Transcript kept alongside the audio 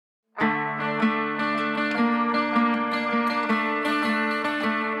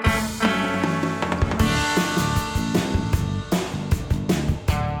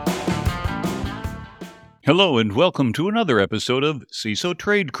Hello, and welcome to another episode of CISO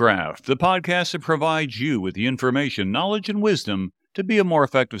Tradecraft, the podcast that provides you with the information, knowledge, and wisdom to be a more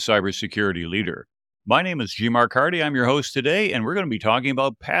effective cybersecurity leader. My name is G. Mark Hardy. I'm your host today, and we're going to be talking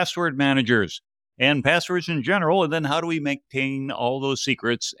about password managers and passwords in general, and then how do we maintain all those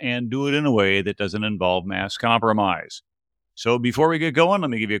secrets and do it in a way that doesn't involve mass compromise. So before we get going, let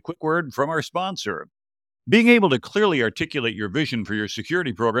me give you a quick word from our sponsor. Being able to clearly articulate your vision for your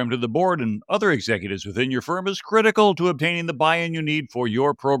security program to the board and other executives within your firm is critical to obtaining the buy-in you need for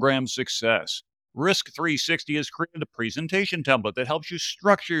your program's success. Risk 360 has created a presentation template that helps you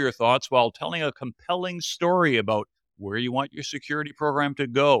structure your thoughts while telling a compelling story about where you want your security program to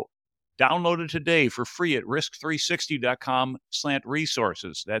go. Download it today for free at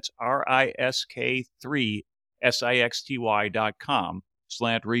risk360.com/resources. That's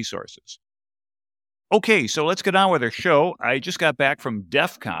risk360.com/resources. Okay, so let's get on with our show. I just got back from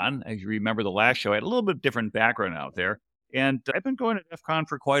DEF CON. As you remember the last show, I had a little bit different background out there. And I've been going to DEF CON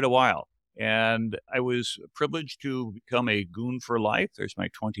for quite a while. And I was privileged to become a goon for life. There's my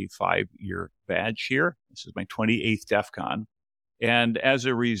 25-year badge here. This is my 28th DEF CON. And as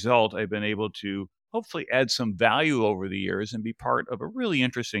a result, I've been able to hopefully add some value over the years and be part of a really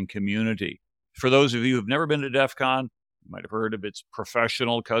interesting community. For those of you who've never been to DEF CON, you might have heard of its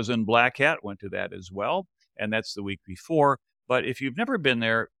professional cousin Black Hat, went to that as well, and that's the week before. But if you've never been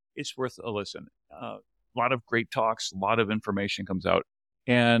there, it's worth a listen. A lot of great talks, a lot of information comes out.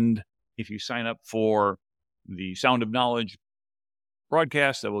 And if you sign up for the Sound of Knowledge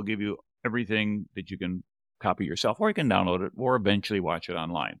broadcast, that will give you everything that you can copy yourself, or you can download it, or eventually watch it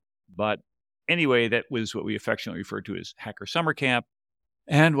online. But anyway, that was what we affectionately refer to as Hacker Summer Camp.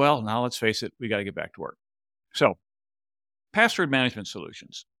 And well, now let's face it, we got to get back to work. So, password management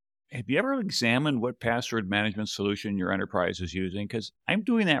solutions. Have you ever examined what password management solution your enterprise is using? Because I'm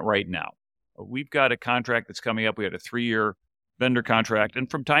doing that right now. We've got a contract that's coming up. We had a 3-year vendor contract.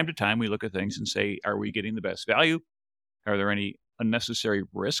 And from time to time, we look at things and say, are we getting the best value? Are there any unnecessary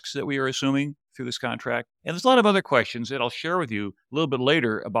risks that we are assuming through this contract? And there's a lot of other questions that I'll share with you a little bit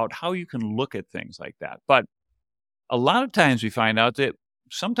later about how you can look at things like that. But a lot of times we find out that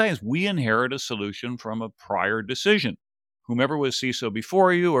sometimes we inherit a solution from a prior decision. Whomever was CISO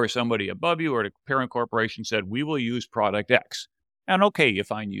before you or somebody above you or the parent corporation said, we will use product X. And okay, you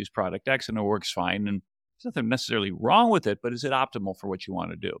find use product X and it works fine. And there's nothing necessarily wrong with it, but is it optimal for what you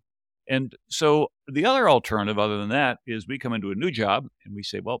want to do? And so the other alternative other than that is we come into a new job and we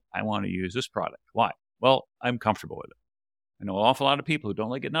say, well, I want to use this product. Why? Well, I'm comfortable with it. I know an awful lot of people who don't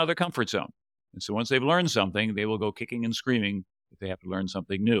like getting out of their comfort zone. And so once they've learned something, they will go kicking and screaming if they have to learn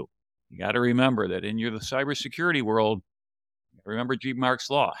something new. You got to remember that in the cybersecurity world, remember G. Mark's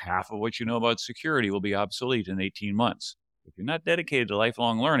law, half of what you know about security will be obsolete in 18 months. If you're not dedicated to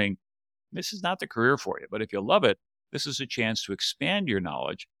lifelong learning, this is not the career for you. But if you love it, this is a chance to expand your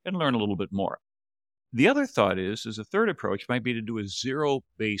knowledge and learn a little bit more. The other thought is a third approach might be to do a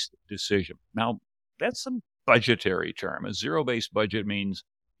zero-based decision. Now, that's a budgetary term. A zero-based budget means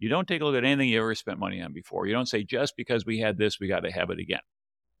you don't take a look at anything you ever spent money on before. You don't say, just because we had this, we got to have it again.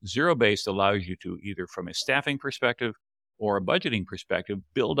 Zero-based allows you to either from a staffing perspective or a budgeting perspective,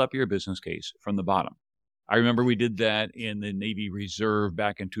 build up your business case from the bottom. I remember we did that in the Navy Reserve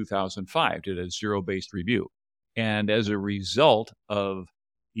back in 2005, did a zero-based review. And as a result of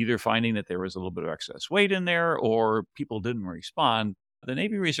either finding that there was a little bit of excess weight in there or people didn't respond, the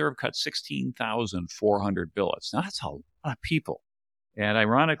Navy Reserve cut 16,400 billets. Now, that's a lot of people. And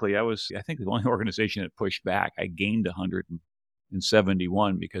ironically, I think the only organization that pushed back. I gained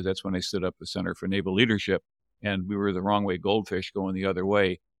 171 because that's when I stood up the Center for Naval Leadership. And we were the wrong way goldfish going the other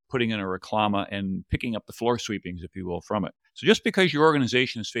way, putting in a reclama and picking up the floor sweepings, if you will, from it. So just because your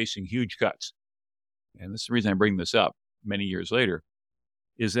organization is facing huge cuts, and this is the reason I bring this up many years later,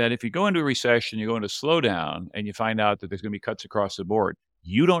 is that if you go into a recession, you go into slowdown, and you find out that there's going to be cuts across the board,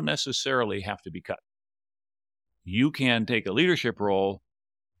 you don't necessarily have to be cut. You can take a leadership role,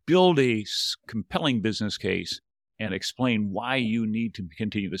 build a compelling business case, and explain why you need to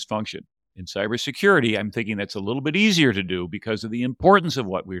continue this function. In cybersecurity, I'm thinking that's a little bit easier to do because of the importance of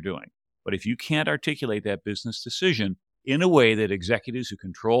what we're doing. But if you can't articulate that business decision in a way that executives who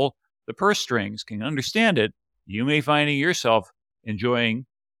control the purse strings can understand it, you may find yourself enjoying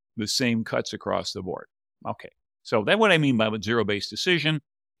the same cuts across the board. Okay, so that's what I mean by a zero-based decision,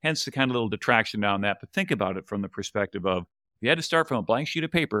 hence the kind of little detraction down that. But think about it from the perspective of, if you had to start from a blank sheet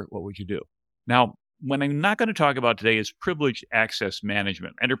of paper, what would you do? Now, what I'm not going to talk about today is privileged access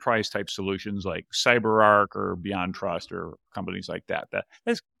management, enterprise-type solutions like CyberArk or Beyond Trust or companies like that.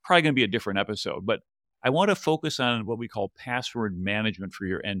 That's probably going to be a different episode, but I want to focus on what we call password management for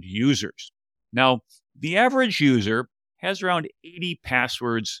your end users. Now, The average user has around 80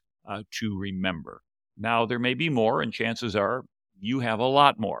 passwords to remember. Now, there may be more, and chances are you have a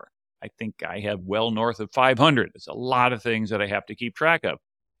lot more. I think I have well north of 500. It's a lot of things that I have to keep track of.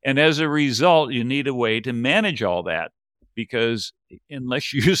 And as a result, you need a way to manage all that because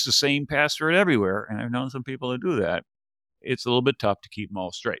unless you use the same password everywhere, and I've known some people who do that, it's a little bit tough to keep them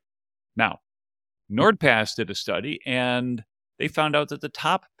all straight. Now, NordPass did a study and they found out that the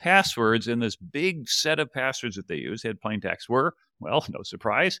top passwords in this big set of passwords that they used, had plain text, were, well, no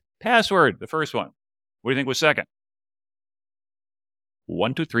surprise, password, the first one. What do you think was second?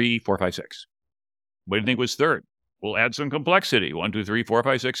 1, 2, 3, 4, 5, 6. What do you think was third? We'll add some complexity. 1, 2, 3, 4,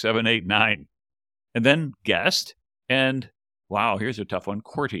 5, 6, 7, 8, 9. And then guessed. And wow, here's a tough one,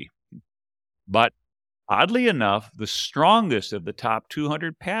 QWERTY. But oddly enough, the strongest of the top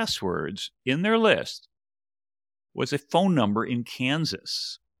 200 passwords in their list was a phone number in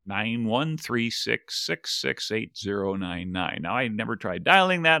Kansas, 91366680099. Now, I never tried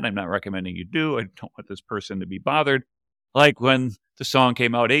dialing that, and I'm not recommending you do. I don't want this person to be bothered. Like when the song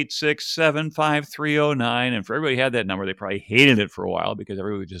came out, 8675309, and for everybody who had that number, they probably hated it for a while because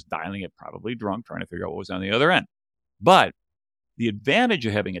everybody was just dialing it, probably drunk, trying to figure out what was on the other end. But the advantage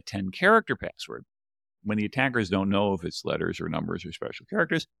of having a 10-character password, when the attackers don't know if it's letters or numbers or special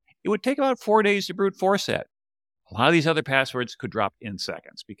characters, it would take about 4 days to brute force that. A lot of these other passwords could drop in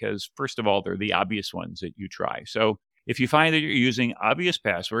seconds because, first of all, they're the obvious ones that you try. So if you find that you're using obvious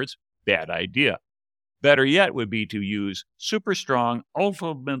passwords, bad idea. Better yet would be to use super strong,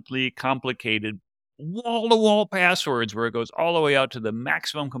 ultimately complicated, wall-to-wall passwords where it goes all the way out to the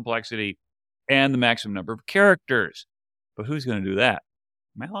maximum complexity and the maximum number of characters. But who's going to do that?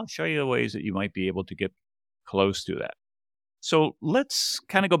 Well, I'll show you the ways that you might be able to get close to that. So let's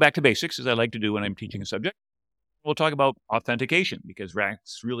kind of go back to basics, as I like to do when I'm teaching a subject. We'll talk about authentication because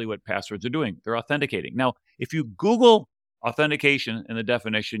that's really what passwords are doing. They're authenticating. Now, if you Google authentication in the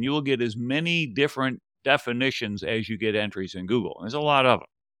definition, you will get as many different definitions as you get entries in Google. And there's a lot of them.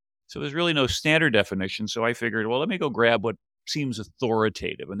 So there's really no standard definition. So I figured, well, let me go grab what seems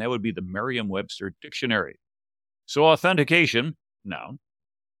authoritative, and that would be the Merriam-Webster dictionary. So authentication, noun,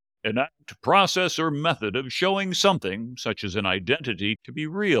 an act, process, or method of showing something, such as an identity, to be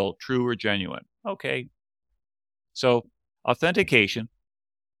real, true, or genuine. Okay. So authentication,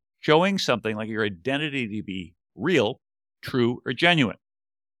 showing something like your identity to be real, true, or genuine.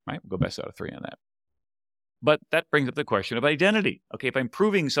 Right? We'll go best out of 3 on that. But that brings up the question of identity. Okay, if I'm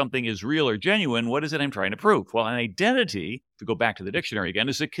proving something is real or genuine, what is it I'm trying to prove? Well, an identity, to go back to the dictionary again,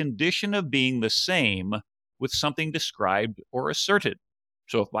 is a condition of being the same with something described or asserted.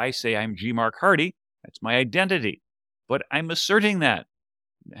 So if I say I'm G. Mark Hardy, that's my identity. But I'm asserting that.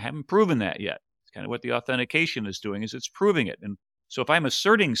 I haven't proven that yet. It's kind of what the authentication is doing, is it's proving it. And so if I'm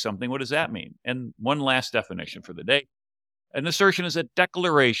asserting something, what does that mean? And one last definition for the day. An assertion is a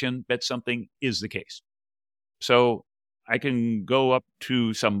declaration that something is the case. So I can go up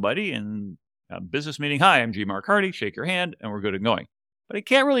to somebody in a business meeting, hi, I'm G. Mark Hardy, shake your hand, and we're good and going. But I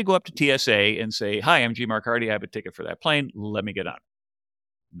can't really go up to TSA and say, hi, I'm G. Mark Hardy, I have a ticket for that plane, let me get on it.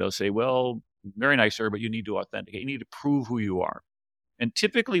 They'll say, well, very nice, sir, but you need to authenticate. You need to prove who you are. And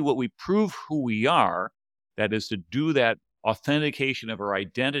typically what we prove who we are, that is to do that authentication of our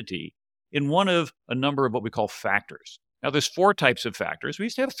identity in one of a number of what we call factors. Now, there's 4 types of factors. We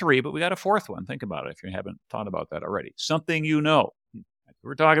used to have 3, but we got a 4th one. Think about it if you haven't thought about that already. Something you know. That's what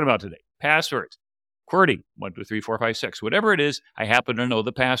we're talking about today. Passwords. QWERTY, 1, 2, 3, 4, 5, 6. Whatever it is, I happen to know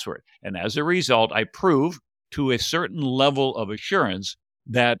the password. And as a result, I prove to a certain level of assurance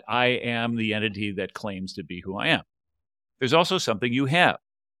that I am the entity that claims to be who I am. There's also something you have.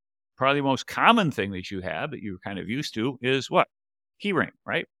 Probably the most common thing that you have that you're kind of used to is what? Key ring,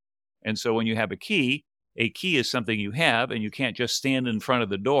 right? And so when you have a key is something you have, and you can't just stand in front of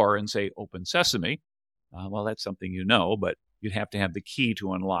the door and say, open sesame. Well, that's something you know, but you'd have to have the key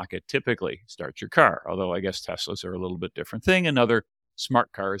to unlock it typically. Start your car, although I guess Teslas are a little bit different thing, and other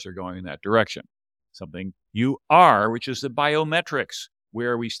smart cars are going in that direction. Something you are, which is the biometrics,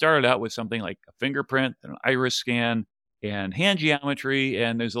 where we started out with something like a fingerprint, an iris scan, and hand geometry,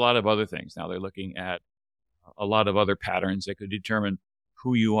 and there's a lot of other things. Now they're looking at a lot of other patterns that could determine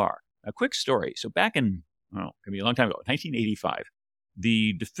who you are. A quick story. So back in, it could be a long time ago, 1985,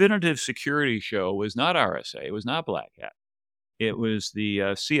 the definitive security show was not RSA. It was not Black Hat. It was the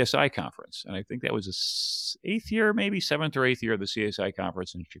CSI conference. And I think that was the 8th year, maybe 7th or 8th year of the CSI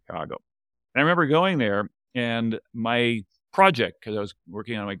conference in Chicago. And I remember going there, and my project, because I was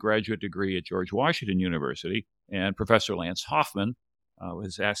working on my graduate degree at George Washington University, and Professor Lance Hoffman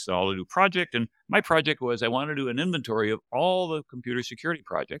was asked all to do a project. And my project was I wanted to do an inventory of all the computer security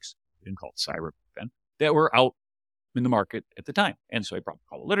projects, didn't call it cyber then, that were out in the market at the time. And so I brought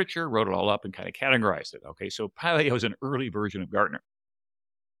all the literature, wrote it all up, and kind of categorized it. Okay, so Paleo was an early version of Gartner.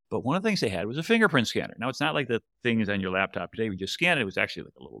 But one of the things they had was a fingerprint scanner. Now, it's not like the things on your laptop today. We just scan it. It was actually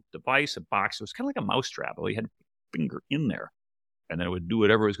like a little device, a box. It was kind of like a mousetrap. Well, you had a finger in there, and then it would do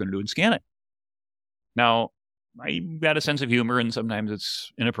whatever it was going to do and scan it. Now, I got a sense of humor, and sometimes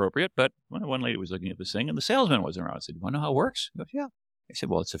it's inappropriate, but one lady was looking at this thing, and the salesman wasn't around. I said, "You want to know how it works?" He goes, "Yeah." I said,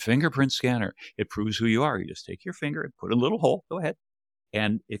 "Well, it's a fingerprint scanner. It proves who you are. You just take your finger and put it in a little hole. Go ahead.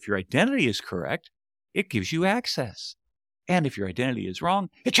 And if your identity is correct, it gives you access. And if your identity is wrong,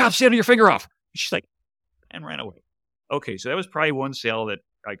 it chops the end of your finger off." She's like, and ran away. Okay, so that was probably one sale that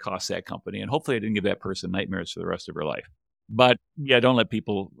I cost that company, and hopefully I didn't give that person nightmares for the rest of her life. But yeah, don't let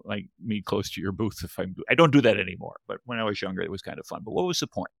people like me close to your booth if I don't do that anymore. But when I was younger, it was kind of fun. But what was the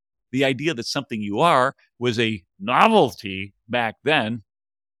point? The idea that something you are was a novelty back then,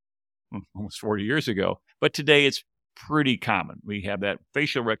 almost 40 years ago. But today it's pretty common. We have that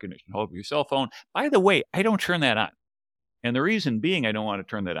facial recognition. Hold up your cell phone. By the way, I don't turn that on. And the reason being I don't want to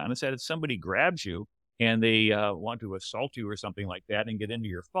turn that on is that if somebody grabs you and they want to assault you or something like that and get into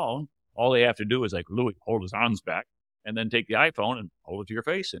your phone, all they have to do is like Louis, hold his arms back and then take the iPhone and hold it to your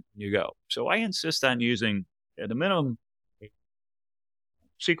face and you go. So I insist on using at a minimum a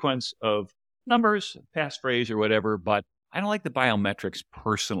sequence of numbers, passphrase or whatever, but I don't like the biometrics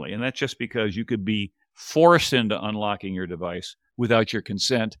personally. And that's just because you could be forced into unlocking your device without your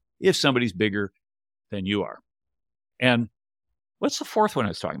consent if somebody's bigger than you are. And what's the fourth one I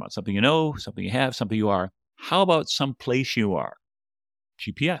was talking about? Something you know, something you have, something you are. How about someplace you are?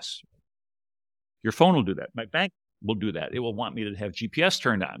 GPS. Your phone will do that. My bank will do that. It will want me to have GPS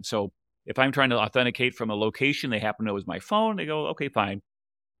turned on. So if I'm trying to authenticate from a location they happen to know is my phone, they go, okay, fine,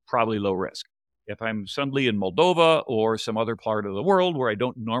 probably low risk. If I'm suddenly in Moldova or some other part of the world where I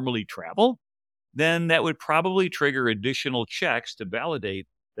don't normally travel, then that would probably trigger additional checks to validate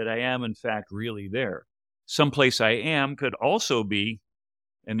that I am, in fact, really there. Someplace I am could also be,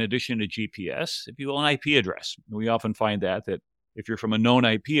 in addition to GPS, if you will, an IP address. We often find that if you're from a known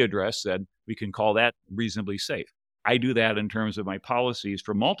IP address, then we can call that reasonably safe. I do that in terms of my policies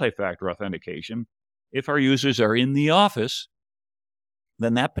for multi-factor authentication. If our users are in the office,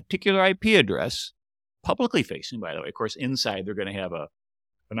 then that particular IP address, publicly facing, by the way, of course, inside they're going to have an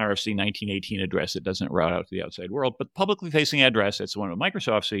RFC 1918 address that doesn't route out to the outside world, but publicly facing address, that's the one that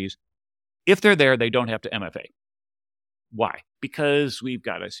Microsoft sees. If they're there, they don't have to MFA. Why? Because we've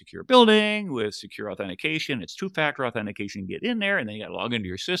got a secure building with secure authentication. It's two-factor authentication. You get in there, and then you got to log into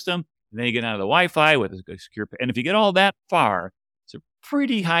your system. And then you get onto the Wi-Fi with a secure. And if you get all that far, it's a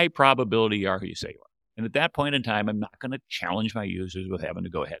pretty high probability you are who you say you are. And at that point in time, I'm not going to challenge my users with having to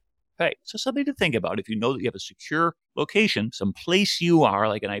go ahead and pay. So something to think about. If you know that you have a secure location, some place you are,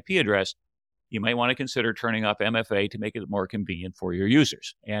 like an IP address, you might want to consider turning off MFA to make it more convenient for your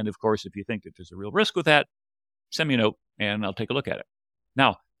users. And of course, if you think that there's a real risk with that, send me a note and I'll take a look at it.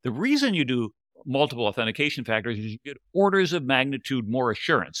 Now, the reason you do multiple authentication factors is you get orders of magnitude more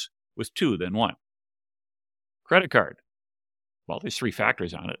assurance with two than one. Credit card. Well, there's three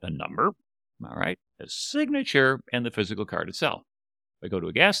factors on it. A number, all right, a signature, and the physical card itself. If I go to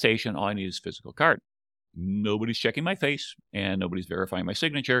a gas station, all I need is a physical card. Nobody's checking my face and nobody's verifying my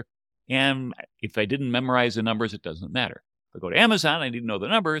signature. And if I didn't memorize the numbers, it doesn't matter. If I go to Amazon, I need to know the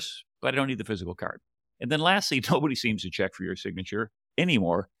numbers, but I don't need the physical card. And then lastly, nobody seems to check for your signature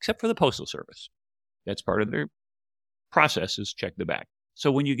anymore, except for the Postal Service. That's part of their process is check the bag.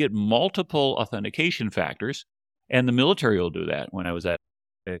 So when you get multiple authentication factors, and the military will do that. When I was at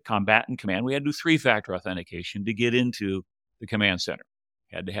a combatant command, we had to do three-factor authentication to get into the command center.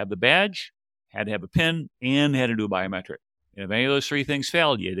 Had to have the badge, had to have a PIN, and had to do a biometric. And if any of those three things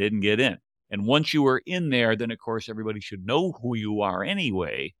failed, you didn't get in. And once you were in there, then, of course, everybody should know who you are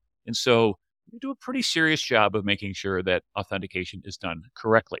anyway. And so you do a pretty serious job of making sure that authentication is done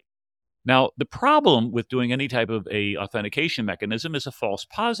correctly. Now, the problem with doing any type of a authentication mechanism is a false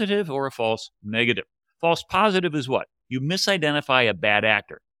positive or a false negative. False positive is what? You misidentify a bad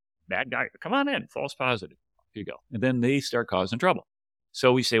actor. Bad guy, come on in, false positive. Here you go. And then they start causing trouble.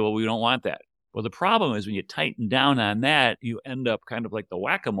 So we say, well, we don't want that. Well, the problem is when you tighten down on that, you end up kind of like the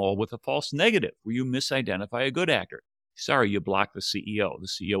whack-a-mole with a false negative where you misidentify a good actor. Sorry, you blocked the CEO. The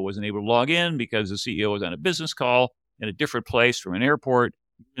CEO wasn't able to log in because the CEO was on a business call in a different place from an airport.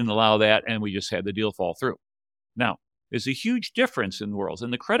 You didn't allow that, and we just had the deal fall through. Now, there's a huge difference in the world.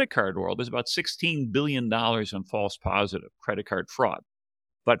 In the credit card world, there's about $16 billion in false positive credit card fraud.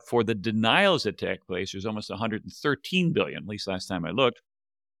 But for the denials that take place, there's almost $113 billion, at least last time I looked,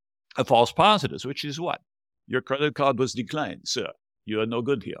 of false positives, which is what? Your credit card was declined, sir. You are no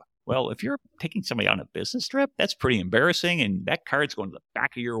good here. Well, if you're taking somebody on a business trip, that's pretty embarrassing, and that card's going to the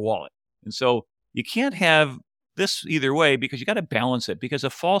back of your wallet. And so you can't have this either way because you got to balance it because a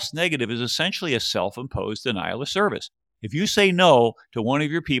false negative is essentially a self-imposed denial of service. If you say no to one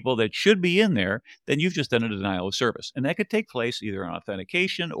of your people that should be in there, then you've just done a denial of service. And that could take place either on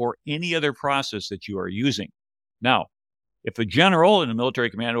authentication or any other process that you are using. Now, if a general in a military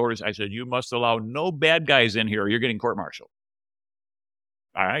command orders, I said, you must allow no bad guys in here or you're getting court-martialed.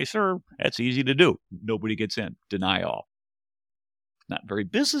 All right, sir, that's easy to do. Nobody gets in. Deny all. Not very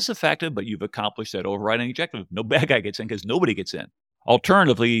business effective, but you've accomplished that overriding objective. No bad guy gets in because nobody gets in.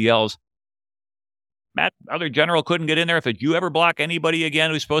 Alternatively, he yells, Matt, other general couldn't get in there. If you ever block anybody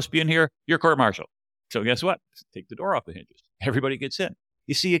again who's supposed to be in here, you're court-martialed. So guess what? Take the door off the hinges. Everybody gets in.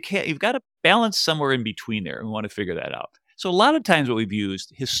 You see, you've got to balance somewhere in between there, and we want to figure that out. So a lot of times what we've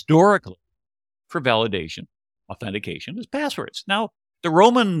used historically for validation, authentication, is passwords. Now, the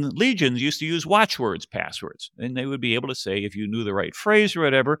Roman legions used to use watchwords, passwords, and they would be able to say if you knew the right phrase or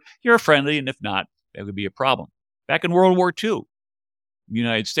whatever, you're friendly, and if not, that would be a problem. Back in World War II, the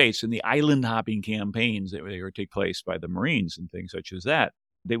United States, in the island hopping campaigns that would take place by the Marines and things such as that,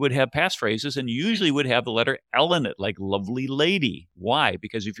 they would have passphrases and usually would have the letter L in it, like lovely lady. Why?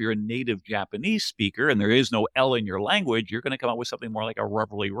 Because if you're a native Japanese speaker and there is no L in your language, you're going to come up with something more like a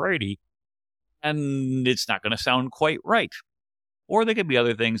lovely lady, and it's not going to sound quite right. Or there could be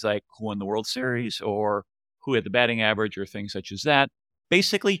other things like who won the World Series or who had the batting average or things such as that.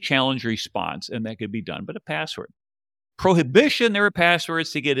 Basically, challenge response, and that could be done, but a password. Prohibition, there were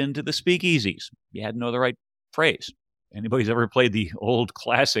passwords to get into the speakeasies. You had to know the right phrase. Anybody's ever played the old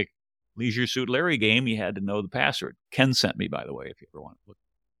classic Leisure Suit Larry game, you had to know the password. Ken sent me, by the way, if you ever want to look.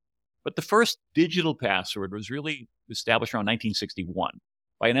 But the first digital password was really established around 1961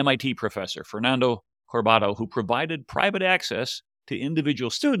 by an MIT professor, Fernando Corbato, who provided private access to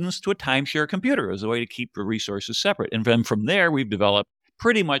individual students to a timeshare computer as a way to keep the resources separate. And then from there, we've developed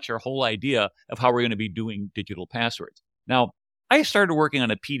pretty much our whole idea of how we're going to be doing digital passwords. Now, I started working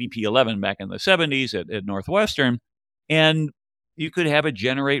on a PDP-11 back in the 70s at Northwestern, and you could have it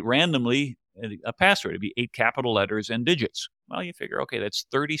generate randomly a password. It'd be 8 capital letters and digits. Well, you figure, okay, that's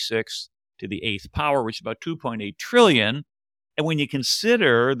 36 to the 8th power, which is about 2.8 trillion. And when you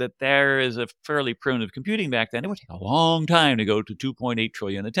consider that there is a fairly primitive computing back then, it would take a long time to go to 2.8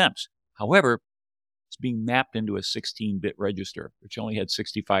 trillion attempts. However, it's being mapped into a 16-bit register, which only had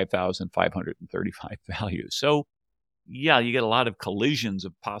 65,535 values. So, yeah, you get a lot of collisions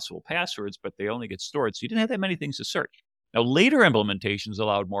of possible passwords, but they only get stored. So you didn't have that many things to search. Now, later implementations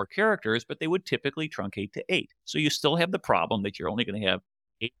allowed more characters, but they would typically truncate to 8. So you still have the problem that you're only going to have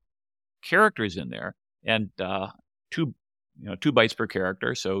 8 characters in there and 2 bytes per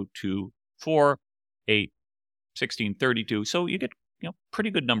character. So 2, 4, 8, 16, 32. So you get pretty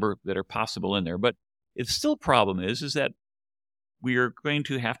good number that are possible in there. But it's still problem is that we are going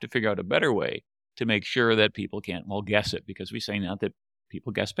to have to figure out a better way to make sure that people can't guess it, because we say now that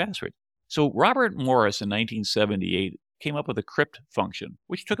people guess passwords. So Robert Morris in 1978 came up with a crypt function,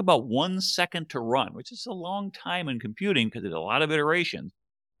 which took about 1 second to run, which is a long time in computing because there's a lot of iterations.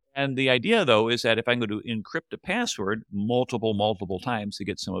 And the idea, though, is that if I'm going to encrypt a password multiple times to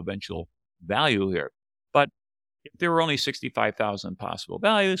get some eventual value here. But if there were only 65,000 possible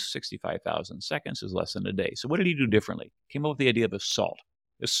values, 65,000 seconds is less than a day. So what did he do differently? Came up with the idea of a salt.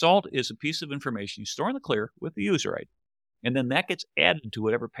 A salt is a piece of information you store in the clear with the user ID. And then that gets added to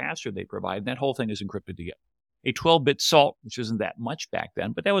whatever password they provide, and that whole thing is encrypted together. A 12-bit salt, which isn't that much back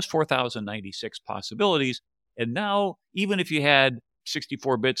then, but that was 4,096 possibilities. And now, even if you had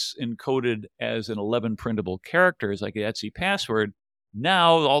 64 bits encoded as an 11 printable characters, like an Etsy password,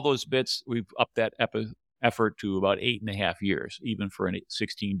 now all those bits, we've upped that effort to about 8.5 years, even for a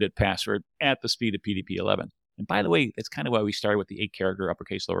 16-bit password at the speed of PDP-11. And by the way, that's kind of why we started with the 8-character,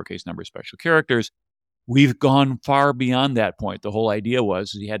 uppercase, lowercase number, special characters. We've gone far beyond that point. The whole idea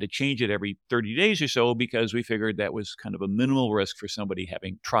was you had to change it every 30 days or so because we figured that was kind of a minimal risk for somebody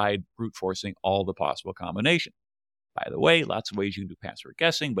having tried brute forcing all the possible combinations. By the way, lots of ways you can do password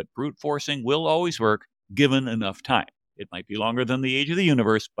guessing, but brute forcing will always work given enough time. It might be longer than the age of the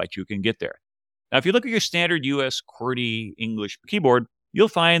universe, but you can get there. Now, if you look at your standard US QWERTY English keyboard, you'll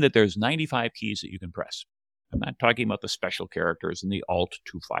find that there's 95 keys that you can press. I'm not talking about the special characters and the Alt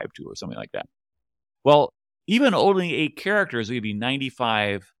 252 or something like that. Well, even only 8 characters would be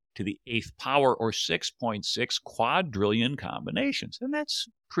 95 to the 8th power or 6.6 quadrillion combinations. And that's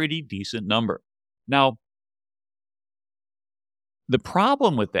a pretty decent number. Now, the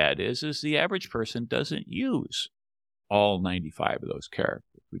problem with that is the average person doesn't use all 95 of those characters.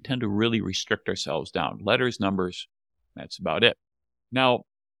 We tend to really restrict ourselves down. Letters, numbers, that's about it. Now,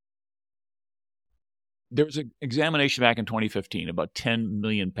 There was an examination back in 2015, about 10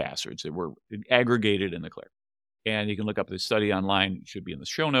 million passwords that were aggregated in the clear. And you can look up the study online. It should be in the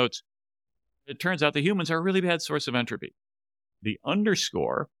show notes. It turns out that humans are a really bad source of entropy. The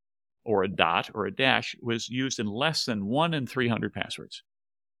underscore, or a dot, or a dash, was used in less than 1 in 300 passwords.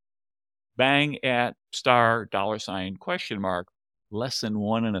 Bang, at, star, $, question mark, less than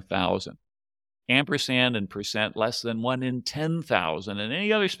 1 in 1,000. Ampersand and percent, less than 1 in 10,000. And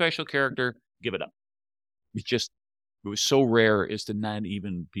any other special character, give it up. It was so rare as to not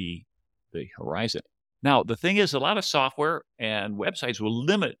even be the horizon. Now, the thing is, a lot of software and websites will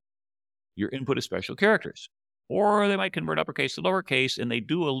limit your input of special characters. Or they might convert uppercase to lowercase, and they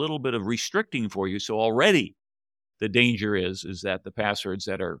do a little bit of restricting for you. So already the danger is that the passwords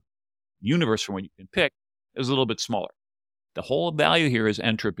that are universal when you can pick is a little bit smaller. The whole value here is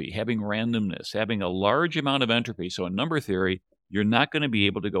entropy, having randomness, having a large amount of entropy. So in number theory, you're not going to be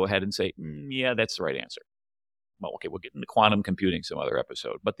able to go ahead and say, yeah, that's the right answer. Well, okay, we'll get into quantum computing some other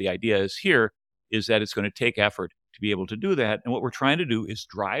episode. But the idea is that it's going to take effort to be able to do that. And what we're trying to do is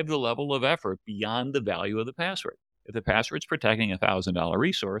drive the level of effort beyond the value of the password. If the password's protecting a $1,000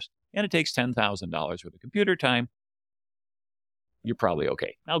 resource and it takes $10,000 worth of computer time, you're probably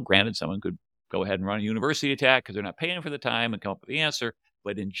okay. Now, granted, someone could go ahead and run a university attack because they're not paying for the time and come up with the answer.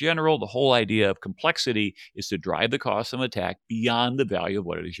 But in general, the whole idea of complexity is to drive the cost of an attack beyond the value of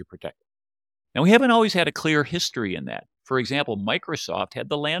what it is you're protecting. Now, we haven't always had a clear history in that. For example, Microsoft had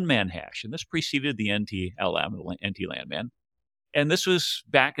the landman hash, and this preceded the NTLM, the NT-landman. And this was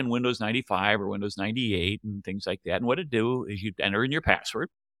back in Windows 95 or Windows 98 and things like that. And what it'd do is you'd enter in your password.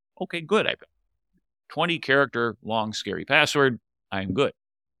 Okay, good. I've got 20-character long, scary password. I'm good.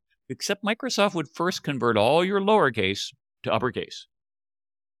 Except Microsoft would first convert all your lowercase to uppercase.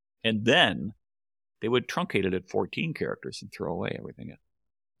 And then they would truncate it at 14 characters and throw away everything else.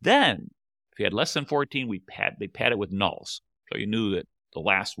 Then, if you had less than 14, they pad it with nulls. So you knew that the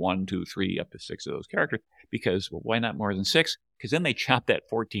last 1, 2, 3, up to 6 of those characters, because, well, why not more than 6? Because then they chopped that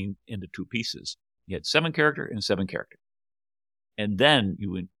 14 into 2 pieces. You had 7 character and 7 character. And then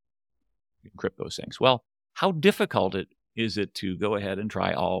you would encrypt those things. Well, how difficult is it to go ahead and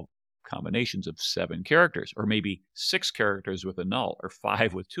try all combinations of 7 characters, or maybe 6 characters with a null, or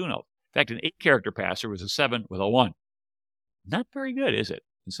 5 with 2 nulls? In fact, an 8-character password was a 7 with a 1. Not very good, is it?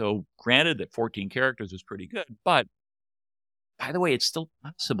 And so, granted that 14 characters is pretty good, but by the way, it's still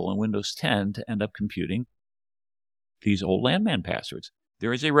possible in Windows 10 to end up computing these old landman passwords.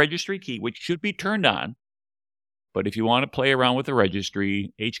 There is a registry key which should be turned on, but if you want to play around with the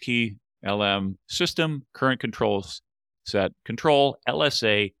registry, H key, LM, system, current controls set, control,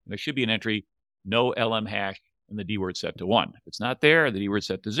 LSA, there should be an entry, no LM hash, and the D word set to 1. If it's not there, the D word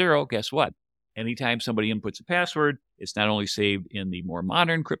set to 0, guess what? Anytime somebody inputs a password, it's not only saved in the more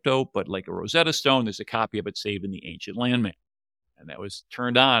modern crypto, but like a Rosetta Stone, there's a copy of it saved in the ancient landman. And that was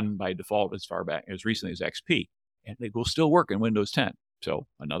turned on by default as far back as recently as XP. And it will still work in Windows 10. So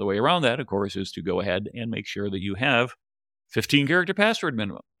another way around that, of course, is to go ahead and make sure that you have 15-character password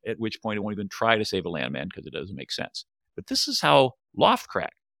minimum, at which point it won't even try to save a landman because it doesn't make sense. But this is how Loftcrack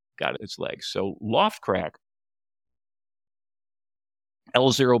got its legs. So Loftcrack,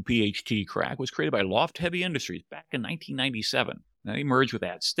 L0PHT crack, was created by Loft Heavy Industries back in 1997. Now, they merged with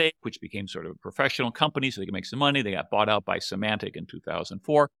AtStake, which became sort of a professional company so they could make some money. They got bought out by Symantec in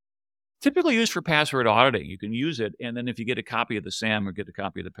 2004. Typically used for password auditing. You can use it, and then if you get a copy of the SAM or get a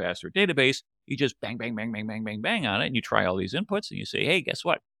copy of the password database, you just bang, bang, bang, bang, bang, bang, bang on it, and you try all these inputs, and you say, hey, guess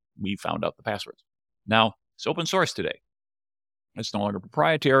what? We found out the passwords. Now, it's open source today. It's no longer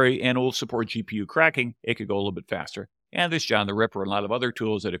proprietary, and it will support GPU cracking. It could go a little bit faster. And there's John the Ripper and a lot of other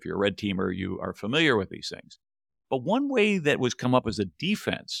tools that if you're a red teamer, you are familiar with these things. But one way that was come up as a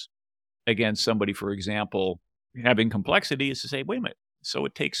defense against somebody, for example, having complexity is to say, wait a minute, so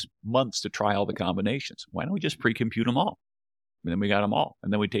it takes months to try all the combinations. Why don't we just pre-compute them all? And then we got them all.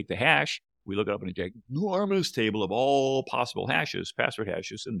 And then we take the hash, we look it up in a enormous table of all possible hashes, password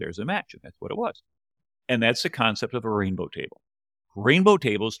hashes, and there's a match. And that's what it was. And that's the concept of a rainbow table. Rainbow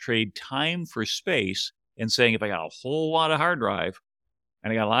tables trade time for space and saying, if I got a whole lot of hard drive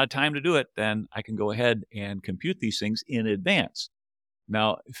and I got a lot of time to do it, then I can go ahead and compute these things in advance.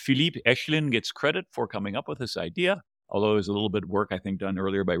 Now, Philippe Echelin gets credit for coming up with this idea, although there's a little bit of work, I think, done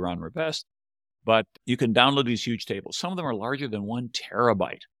earlier by Ron Rivest. But you can download these huge tables. Some of them are larger than 1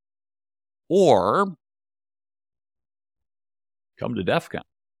 terabyte. Or come to DEF CON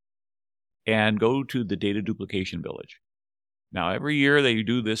and go to the Data Duplication Village. Now, every year they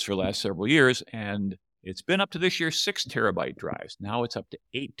do this for the last several years, and it's been up to this year 6 terabyte drives. Now it's up to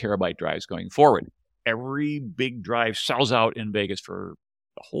 8 terabyte drives going forward. Every big drive sells out in Vegas for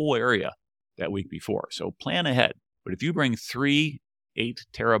the whole area. that week before. So plan ahead. But if you bring 3 8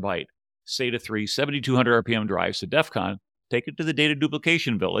 terabyte SATA 3 7200 RPM drives to DEF CON, take it to the data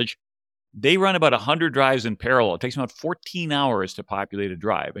duplication village. They run about 100 drives in parallel. It takes about 14 hours to populate a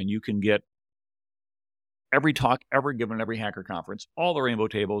drive, and you can get every talk ever given at every hacker conference, all the rainbow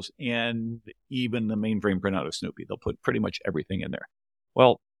tables, and even the mainframe printout of Snoopy. They'll put pretty much everything in there.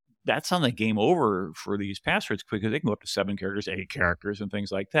 Well, that's on the game over for these passwords because they can go up to 7 characters, 8 characters, and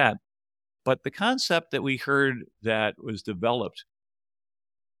things like that. But the concept that we heard that was developed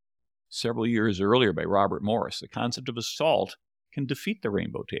several years earlier by Robert Morris, the concept of a salt, can defeat the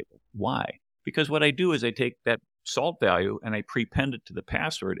rainbow table. Why? Because what I do is I take that salt value and I prepend it to the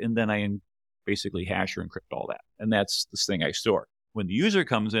password, and then I basically hash or encrypt all that. And that's this thing I store. When the user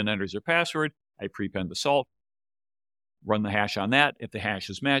comes in, enters their password, I prepend the salt, run the hash on that. If the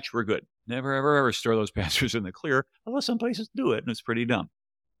hashes match, we're good. Never, ever, ever store those passwords in the clear, although some places do it, and it's pretty dumb.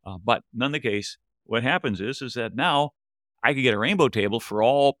 But none the case, what happens is that now I could get a rainbow table for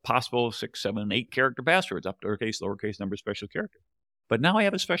all possible 6, 7, 8 character passwords, uppercase, lowercase, number, special character. But now I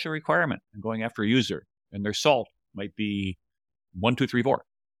have a special requirement. I'm going after a user, and their salt might be 1, 2, 3, 4.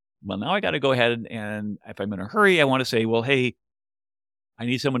 Well, now I got to go ahead and if I'm in a hurry, I want to say, well, hey, I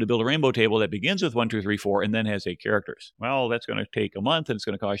need someone to build a rainbow table that begins with 1, 2, 3, 4 and then has 8 characters. Well, that's going to take a month and it's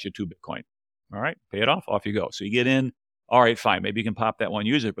going to cost you 2 Bitcoin. All right, pay it off you go. So you get in, all right, fine, maybe you can pop that one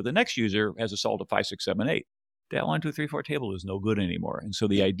user, but the next user has a salt of 5, 6, 7, 8. That 1, 2, 3, 4 table is no good anymore. And so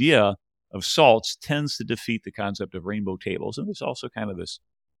the idea of salts tends to defeat the concept of rainbow tables. And there's also kind of this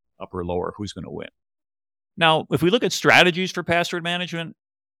upper lower, who's going to win. Now, if we look at strategies for password management,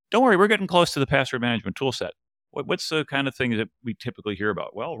 don't worry, we're getting close to the password management tool set. What's the kind of thing that we typically hear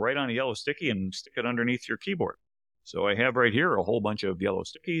about? Well, write on a yellow sticky and stick it underneath your keyboard. So I have right here a whole bunch of yellow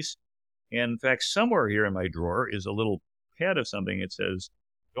stickies. And in fact, somewhere here in my drawer is a little pad of something that says,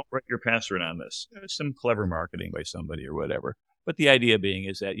 don't write your password on this. There's some clever marketing by somebody or whatever. But the idea being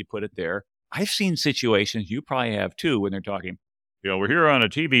is that you put it there. I've seen situations, you probably have too, when they're talking, we're here on a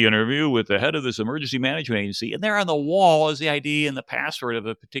TV interview with the head of this emergency management agency, and there on the wall is the ID and the password of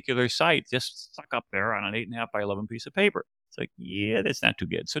a particular site just stuck up there on an 8.5 by 11 piece of paper. It's like, yeah, that's not too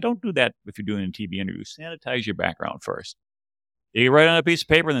good. So don't do that if you're doing a TV interview. Sanitize your background first. You can write on a piece of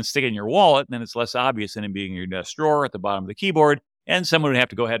paper and then stick it in your wallet, and then it's less obvious than it being in your desk drawer at the bottom of the keyboard, and someone would have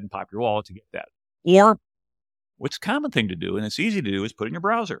to go ahead and pop your wallet to get that. Or what's a common thing to do, and it's easy to do, is put it in your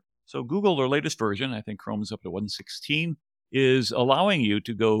browser. So Google, their latest version, I think Chrome is up to 1.16, is allowing you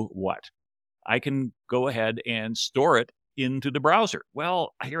to go what? I can go ahead and store it into the browser.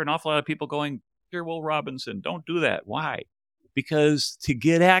 Well, I hear an awful lot of people going, dear Will Robinson, don't do that. Why? Because to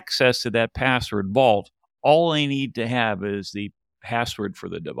get access to that password vault, all I need to have is the password for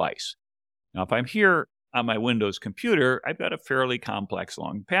the device. Now, if I'm here on my Windows computer, I've got a fairly complex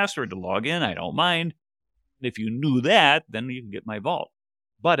long password to log in. I don't mind. If you knew that, then you can get my vault.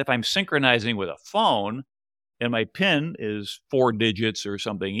 But if I'm synchronizing with a phone, and my PIN is 4 digits or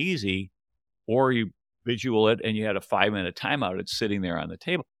something easy, or you visual it and you had a 5-minute timeout, it's sitting there on the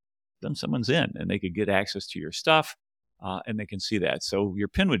table, then someone's in and they could get access to your stuff and they can see that. So your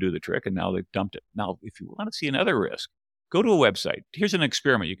PIN would do the trick and now they've dumped it. Now, if you want to see another risk, go to a website. Here's an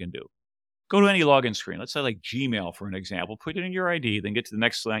experiment you can do. Go to any login screen. Let's say like Gmail, for an example. Put it in your ID, then get to the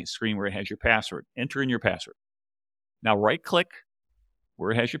next screen where it has your password. Enter in your password. Now right-click where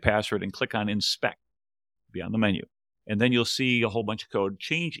it has your password and click on Inspect. Be on the menu. And then you'll see a whole bunch of code.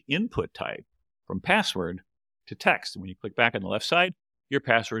 Change input type from password to text. And when you click back on the left side, your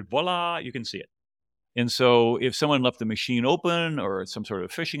password, voila, you can see it. And so if someone left the machine open or some sort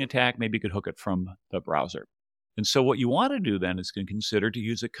of phishing attack, maybe you could hook it from the browser. And so what you want to do then is consider to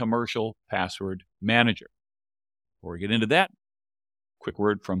use a commercial password manager. Before we get into that, quick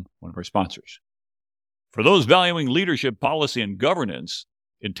word from one of our sponsors. For those valuing leadership, policy, and governance,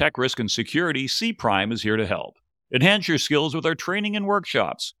 in tech risk and security, C Prime is here to help. Enhance your skills with our training and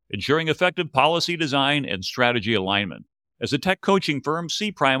workshops, ensuring effective policy design and strategy alignment. As a tech coaching firm,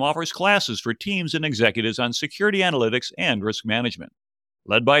 C Prime offers classes for teams and executives on security analytics and risk management.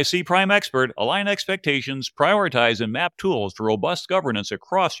 Led by C Prime expert, align expectations, prioritize, and map tools for robust governance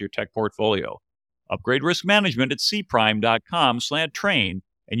across your tech portfolio. Upgrade risk management at cprime.com/train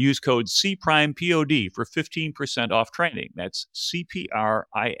and use code CPRIMEPOD for 15% off training. That's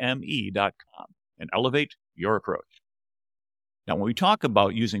CPRIME.com and elevate your approach. Now, when we talk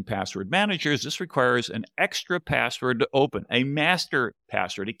about using password managers, this requires an extra password to open, a master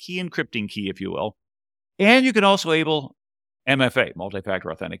password, a key encrypting key, if you will. And you can also enable MFA,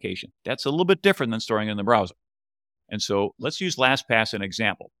 multi-factor authentication. That's a little bit different than storing it in the browser. And so let's use LastPass as an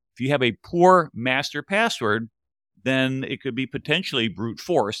example. If you have a poor master password, then it could be potentially brute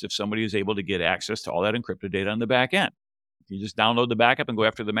forced if somebody is able to get access to all that encrypted data on the back end. You just download the backup and go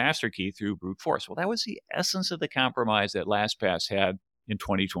after the master key through brute force. Well, that was the essence of the compromise that LastPass had in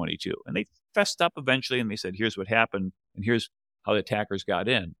 2022. And they fessed up eventually and they said, here's what happened and here's how the attackers got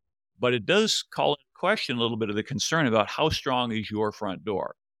in. But it does call into question a little bit of the concern about how strong is your front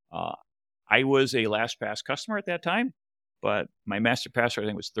door. I was a LastPass customer at that time, but my master password, I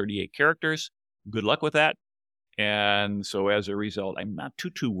think, was 38 characters. Good luck with that. And so as a result, I'm not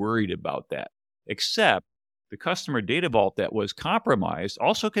too worried about that, except the customer data vault that was compromised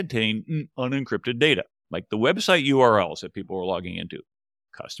also contained unencrypted data, like the website URLs that people were logging into.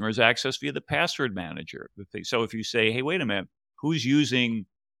 Customers access via the password manager. So if you say, hey, wait a minute, who's using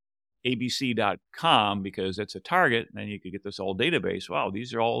abc.com because that's a target, then you could get this whole database. Wow,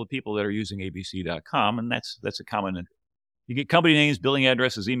 these are all the people that are using abc.com, and that's a common. You get company names, billing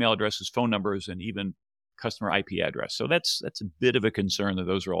addresses, email addresses, phone numbers, and even customer IP address. So that's a bit of a concern that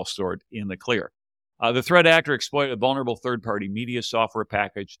those are all stored in the clear. The threat actor exploited a vulnerable third-party media software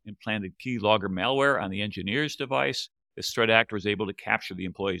package and planted keylogger malware on the engineer's device. This threat actor was able to capture the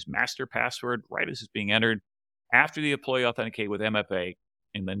employee's master password right as it's being entered after the employee authenticated with MFA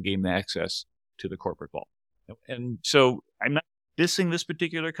and then gained access to the corporate vault. And so I'm not dissing this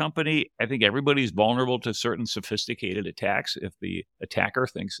particular company. I think everybody's vulnerable to certain sophisticated attacks if the attacker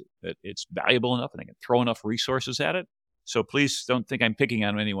thinks that it's valuable enough and they can throw enough resources at it. So please don't think I'm picking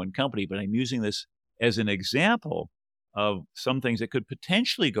on any one company, but I'm using this as an example of some things that could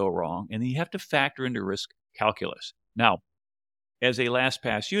potentially go wrong, and you have to factor into risk calculus. Now, as a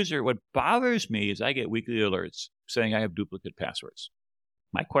LastPass user, what bothers me is I get weekly alerts saying I have duplicate passwords.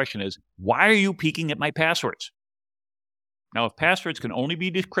 My question is, why are you peeking at my passwords? Now, if passwords can only be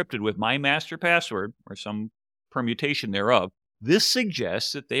decrypted with my master password or some permutation thereof, this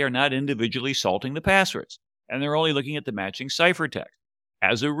suggests that they are not individually salting the passwords, and they're only looking at the matching ciphertext.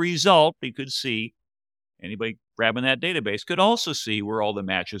 As a result, we could see anybody grabbing that database could also see where all the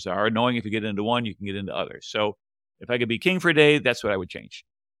matches are, knowing if you get into one, you can get into others. So if I could be king for a day, that's what I would change.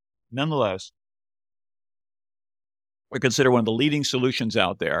 Nonetheless, we consider one of the leading solutions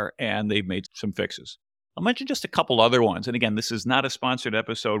out there, and they've made some fixes. I'll mention just a couple other ones. And again, this is not a sponsored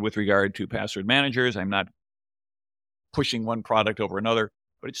episode with regard to password managers. I'm not pushing one product over another,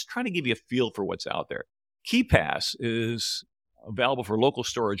 but it's trying to give you a feel for what's out there. KeePass is available for local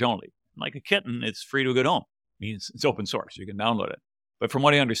storage only. Like a kitten, it's free to a good home. It means it's open source. You can download it. But from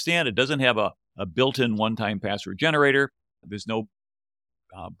what I understand, it doesn't have a built-in one-time password generator. There's no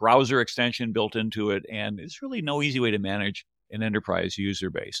browser extension built into it, and there's really no easy way to manage an enterprise user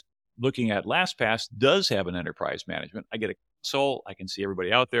base. Looking at LastPass does have an enterprise management. I get a console. I can see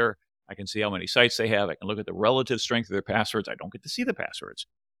everybody out there. I can see how many sites they have. I can look at the relative strength of their passwords. I don't get to see the passwords.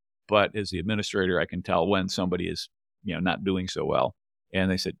 But as the administrator, I can tell when somebody is not doing so well.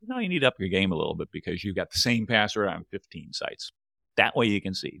 And they said, you need to up your game a little bit because you've got the same password on 15 sites. That way you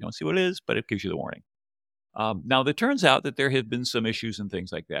can see. You don't see what it is, but it gives you the warning. Now, it turns out that there have been some issues and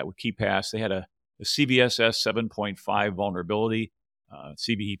things like that with KeePass. They had a CVSS 7.5 vulnerability,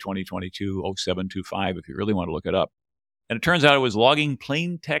 CVE 2022-0725, if you really want to look it up. And it turns out it was logging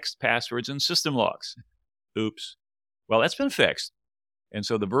plain text passwords and system logs. Oops. Well, that's been fixed. And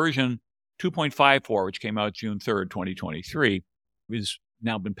so the version 2.54, which came out June 3rd, 2023, has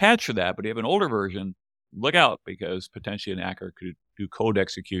now been patched for that. But if you have an older version, look out because potentially an hacker could do code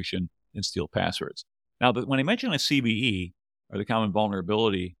execution and steal passwords. Now, when I mention a CVE, or the common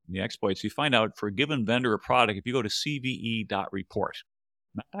vulnerability in the exploits, you find out for a given vendor or product, if you go to cve.report,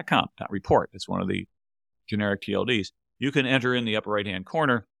 not .com, .report, it's one of the generic TLDs, you can enter in the upper right-hand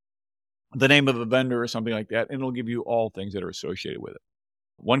corner the name of a vendor or something like that, and it'll give you all things that are associated with it.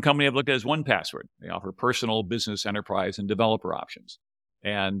 One company I've looked at is 1Password. They offer personal, business, enterprise, and developer options.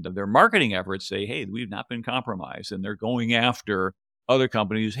 And their marketing efforts say, hey, we've not been compromised, and they're going after other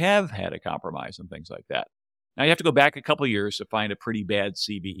companies who have had a compromise and things like that. Now, you have to go back a couple of years to find a pretty bad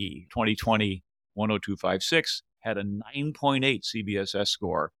CVE. 2020 10256 had a 9.8 CVSS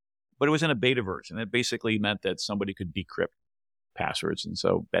score, but it was in a beta version. It basically meant that somebody could decrypt passwords, and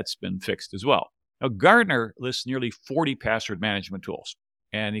so that's been fixed as well. Now, Gartner lists nearly 40 password management tools,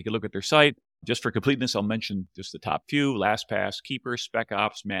 and you can look at their site. Just for completeness, I'll mention just the top few: LastPass, Keeper,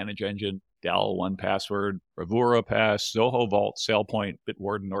 SpecOps, Manage Engine, Dell, 1Password, Bravura Pass, Zoho Vault, SailPoint,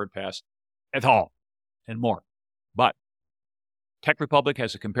 Bitwarden, NordPass, et al., and more. But Tech Republic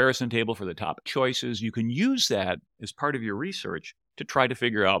has a comparison table for the top choices. You can use that as part of your research to try to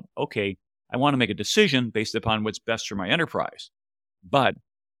figure out, okay, I want to make a decision based upon what's best for my enterprise, but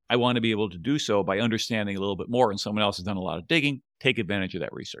I want to be able to do so by understanding a little bit more, and someone else has done a lot of digging. Take advantage of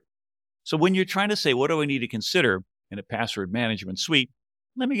that research. So when you're trying to say, what do I need to consider, in a password management suite,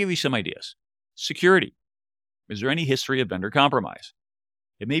 let me give you some ideas. Security. Is there any history of vendor compromise?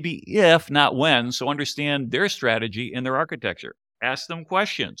 It may be if, not when, so understand their strategy and their architecture. Ask them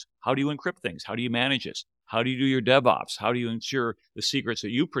questions. How do you encrypt things? How do you manage this? How do you do your DevOps? How do you ensure the secrets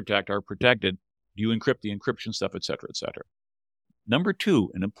that you protect are protected? Do you encrypt the encryption stuff, et cetera, et cetera? Number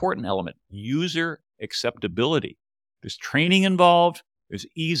two, an important element, user acceptability. There's training involved. There's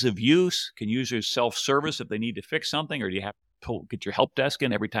ease of use. Can users self-service if they need to fix something, or do you have to get your help desk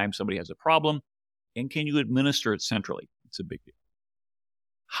in every time somebody has a problem? And can you administer it centrally? It's a big deal.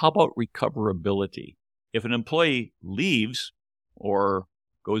 How about recoverability? If an employee leaves or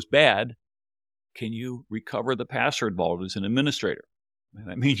goes bad, can you recover the password vault as an administrator? And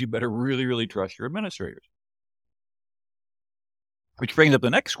that means you better really, really trust your administrators. Which brings up the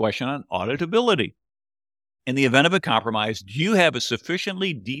next question on auditability. In the event of a compromise, do you have a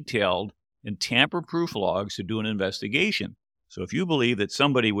sufficiently detailed and tamper-proof logs to do an investigation? So if you believe that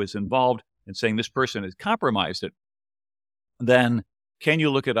somebody was involved in saying this person has compromised it, then can you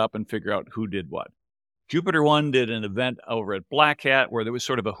look it up and figure out who did what? Jupiter One did an event over at Black Hat where there was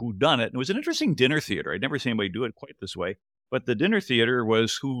sort of a whodunit. It was an interesting dinner theater. I'd never seen anybody do it quite this way. But the dinner theater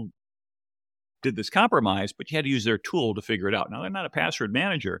was who did this compromise, but you had to use their tool to figure it out. Now, they're not a password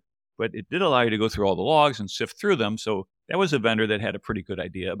manager, but it did allow you to go through all the logs and sift through them. So that was a vendor that had a pretty good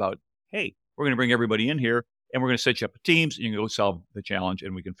idea about, hey, we're going to bring everybody in here and we're going to set you up teams and you can go solve the challenge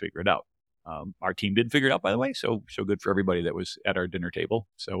and we can figure it out. Our team did figure it out, by the way, so good for everybody that was at our dinner table.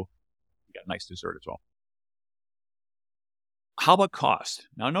 So we got a nice dessert as well. How about cost?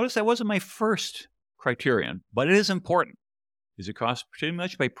 Now, notice that wasn't my first criterion, but it is important. Is it cost pretty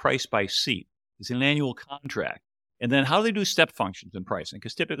much by price by seat? Is it an annual contract? And then how do they do step functions in pricing?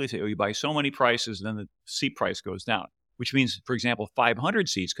 Because typically say, you buy so many prices, then the seat price goes down, which means, for example, 500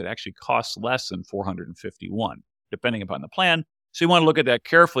 seats could actually cost less than 451, depending upon the plan. So you want to look at that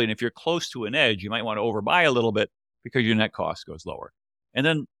carefully. And if you're close to an edge, you might want to overbuy a little bit because your net cost goes lower. And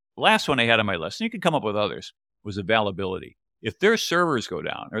then the last one I had on my list, and you can come up with others, was availability. If their servers go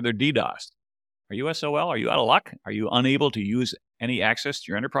down or they're DDoSed, are you SOL? Are you out of luck? Are you unable to use any access to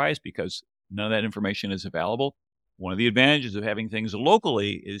your enterprise because none of that information is available? One of the advantages of having things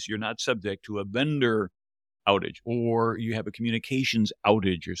locally is you're not subject to a vendor outage or you have a communications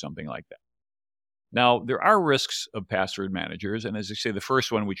outage or something like that. Now, there are risks of password managers. And as I say, the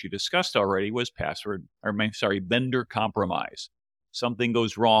first one, which you discussed already, was vendor compromise. Something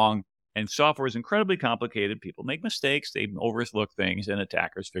goes wrong and software is incredibly complicated. People make mistakes. They overlook things and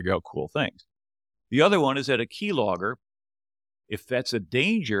attackers figure out cool things. The other one is that a keylogger, if that's a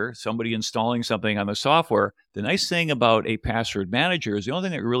danger, somebody installing something on the software, the nice thing about a password manager is the only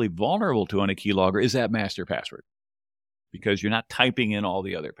thing that you're really vulnerable to on a keylogger is that master password. Because you're not typing in all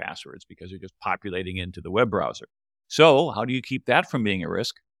the other passwords because you're just populating into the web browser. So how do you keep that from being a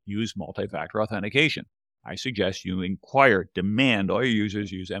risk? Use multi-factor authentication. I suggest you demand all your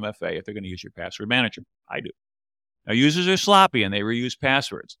users use MFA if they're going to use your password manager. I do. Now, users are sloppy and they reuse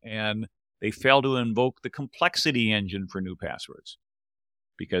passwords, and they fail to invoke the complexity engine for new passwords.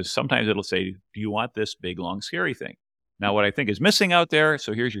 Because sometimes it'll say, do you want this big, long, scary thing? Now, what I think is missing out there,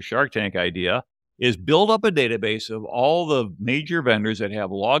 so here's your Shark Tank idea, is build up a database of all the major vendors that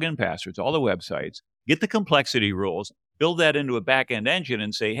have login passwords, all the websites, get the complexity rules, build that into a back-end engine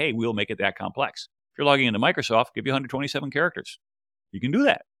and say, hey, we'll make it that complex. If you're logging into Microsoft, give you 127 characters. You can do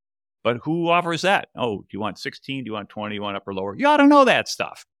that. But who offers that? Oh, do you want 16? Do you want 20? Do you want upper, lower? You ought to know that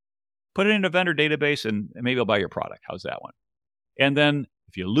stuff. Put it in a vendor database and maybe I'll buy your product. How's that one? And then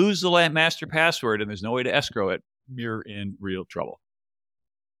if you lose the master password and there's no way to escrow it, you're in real trouble.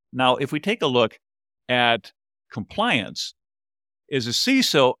 Now, if we take a look at compliance, as a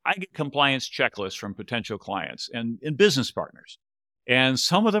CISO, I get compliance checklists from potential clients and business partners. And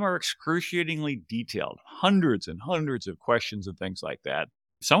some of them are excruciatingly detailed, hundreds and hundreds of questions and things like that.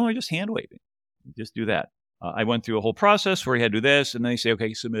 Some are just hand-waving. Just do that. I went through a whole process where you had to do this, and then they say,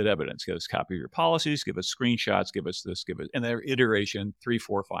 okay, submit evidence. Give us a copy of your policies, give us screenshots, give us this, and their iteration 3,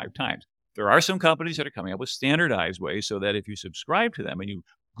 4, 5 times. There are some companies that are coming up with standardized ways so that if you subscribe to them and you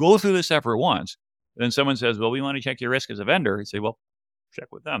go through this effort once, then someone says, well, we want to check your risk as a vendor. You say, well, check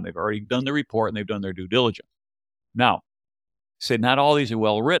with them. They've already done the report and they've done their due diligence. Now, say not all these are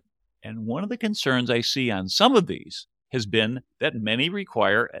well written. And one of the concerns I see on some of these has been that many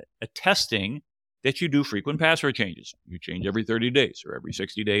require a testing that you do frequent password changes. You change every 30 days or every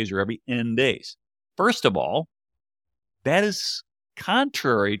 60 days or every N days. First of all, that is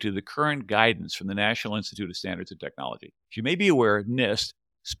contrary to the current guidance from the National Institute of Standards and Technology. As you may be aware, NIST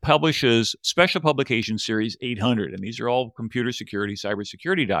publishes Special Publication Series 800, and these are all computer security,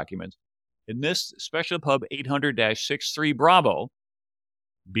 cybersecurity documents. In this special pub 800-63 Bravo,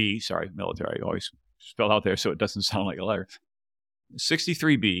 B, sorry, military, I always spell out there so it doesn't sound like a letter,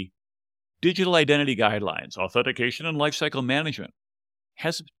 63B, Digital Identity Guidelines, Authentication and Lifecycle Management,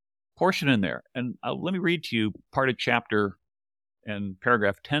 has a portion in there. And let me read to you part of chapter and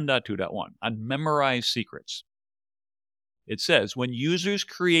paragraph 10.2.1 on memorized secrets. It says, when users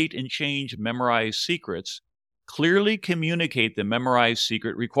create and change memorized secrets, clearly communicate the memorized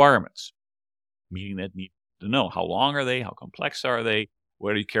secret requirements, meaning that need to know how long are they, how complex are they,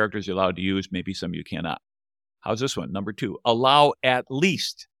 what are the characters you're allowed to use, maybe some you cannot. How's this one? Number 2, allow at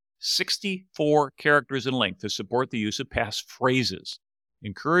least 64 characters in length to support the use of passphrases.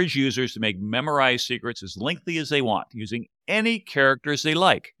 Encourage users to make memorized secrets as lengthy as they want, using any characters they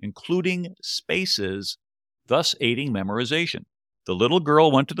like, including spaces, thus aiding memorization. The little girl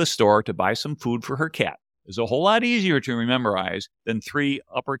went to the store to buy some food for her cat. It's a whole lot easier to memorize than 3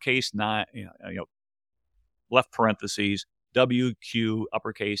 uppercase, left parentheses, W, Q,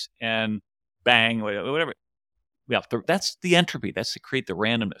 uppercase, N, bang, whatever. Yeah, that's the entropy. That's to create the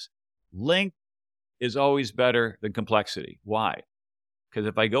randomness. Length is always better than complexity. Why? Because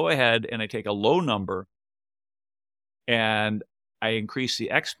if I go ahead and I take a low number and I increase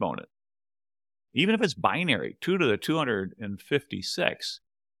the exponent, even if it's binary, 2 to the 256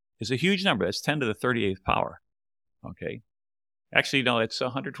 is a huge number. That's 10 to the 38th power. Okay. Actually, no, it's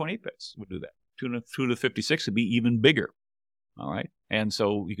 128 bits would do that. 2 to the 56 would be even bigger. All right. And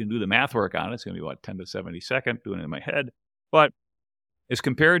so you can do the math work on it. It's going to be, 10 to the 72nd, doing it in my head. But it's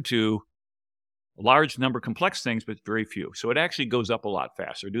compared to a large number of complex things, but very few. So it actually goes up a lot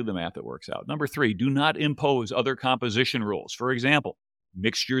faster. Do the math, it works out. Number 3, do not impose other composition rules. For example,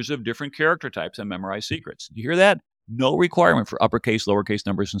 mixtures of different character types and memorized secrets. You hear that? No requirement for uppercase, lowercase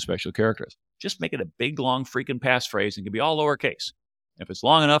numbers, and special characters. Just make it a big, long freaking passphrase and it can be all lowercase. If it's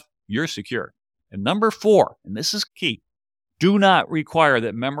long enough, you're secure. And number 4, and this is key, do not require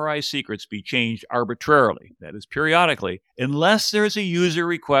that memorized secrets be changed arbitrarily, that is periodically, unless there is a user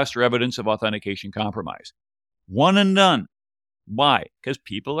request or evidence of authentication compromise. One and done. Why? Because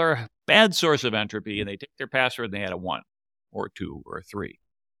people are a bad source of entropy and they take their password and they add a 1 or 2 or 3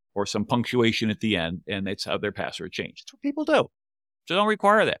 or some punctuation at the end and that's how their password changed. That's what people do. So don't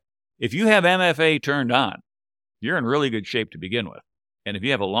require that. If you have MFA turned on, you're in really good shape to begin with. And if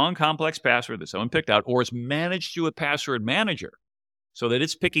you have a long, complex password that someone picked out or is managed through a password manager so that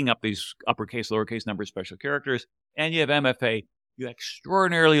it's picking up these uppercase, lowercase numbers, special characters, and you have MFA, you have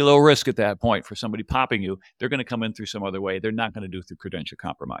extraordinarily low risk at that point for somebody popping you. They're going to come in through some other way. They're not going to do it through credential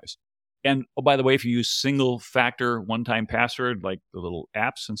compromise. And, oh, by the way, if you use single-factor one-time password, like the little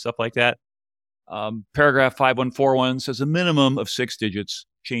apps and stuff like that, paragraph 5141 says a minimum of 6 digits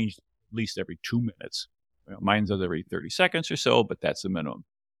changed at least every 2 minutes. Mine does every 30 seconds or so, but that's the minimum.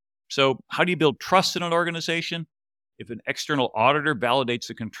 So how do you build trust in an organization? If an external auditor validates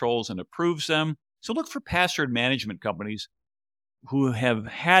the controls and approves them. So look for password management companies who have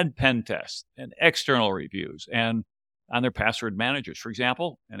had pen tests and external reviews and on their password managers. For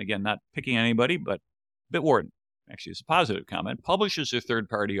example, and again, not picking anybody, but Bitwarden, actually it's a positive comment, publishes their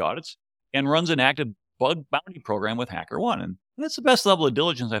third-party audits and runs an active bug bounty program with HackerOne. And that's the best level of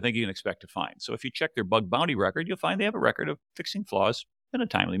diligence I think you can expect to find. So if you check their bug bounty record, you'll find they have a record of fixing flaws in a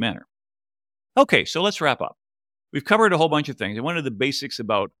timely manner. Okay, so let's wrap up. We've covered a whole bunch of things. And one of the basics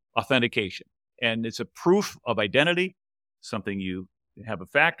about authentication, and it's a proof of identity, something you have a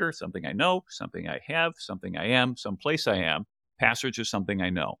factor, something I know, something I have, something I am, someplace I am. Passwords are something I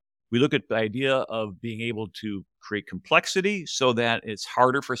know. We look at the idea of being able to create complexity so that it's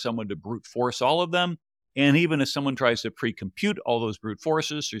harder for someone to brute force all of them. And even if someone tries to pre-compute all those brute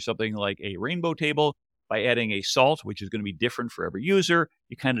forces through something like a rainbow table, by adding a salt, which is going to be different for every user,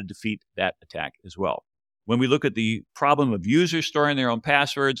 you kind of defeat that attack as well. When we look at the problem of users storing their own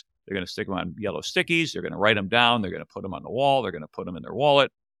passwords, they're going to stick them on yellow stickies, they're going to write them down, they're going to put them on the wall, they're going to put them in their wallet,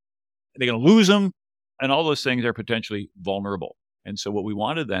 they're going to lose them, and all those things are potentially vulnerable. And so what we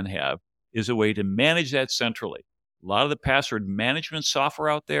want to then have is a way to manage that centrally. A lot of the password management software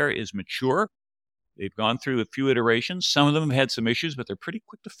out there is mature. They've gone through a few iterations. Some of them have had some issues, but they're pretty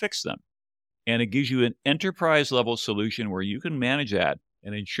quick to fix them. And it gives you an enterprise-level solution where you can manage that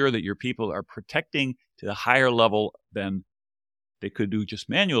and ensure that your people are protecting to the higher level than they could do just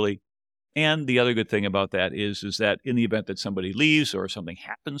manually. And the other good thing about that is that in the event that somebody leaves or something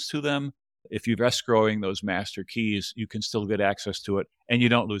happens to them, if you're escrowing those master keys, you can still get access to it, and you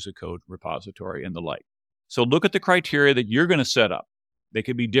don't lose a code repository and the like. So look at the criteria that you're going to set up. They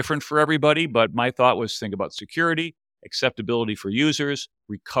could be different for everybody, but my thought was think about security, acceptability for users,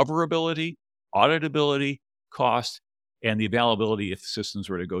 recoverability, auditability, cost, and the availability if systems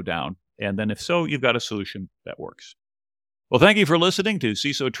were to go down. And then if so, you've got a solution that works. Well, thank you for listening to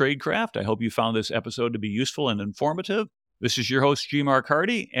CISO Tradecraft. I hope you found this episode to be useful and informative. This is your host, G. Mark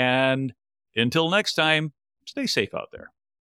Hardy, and until next time, stay safe out there.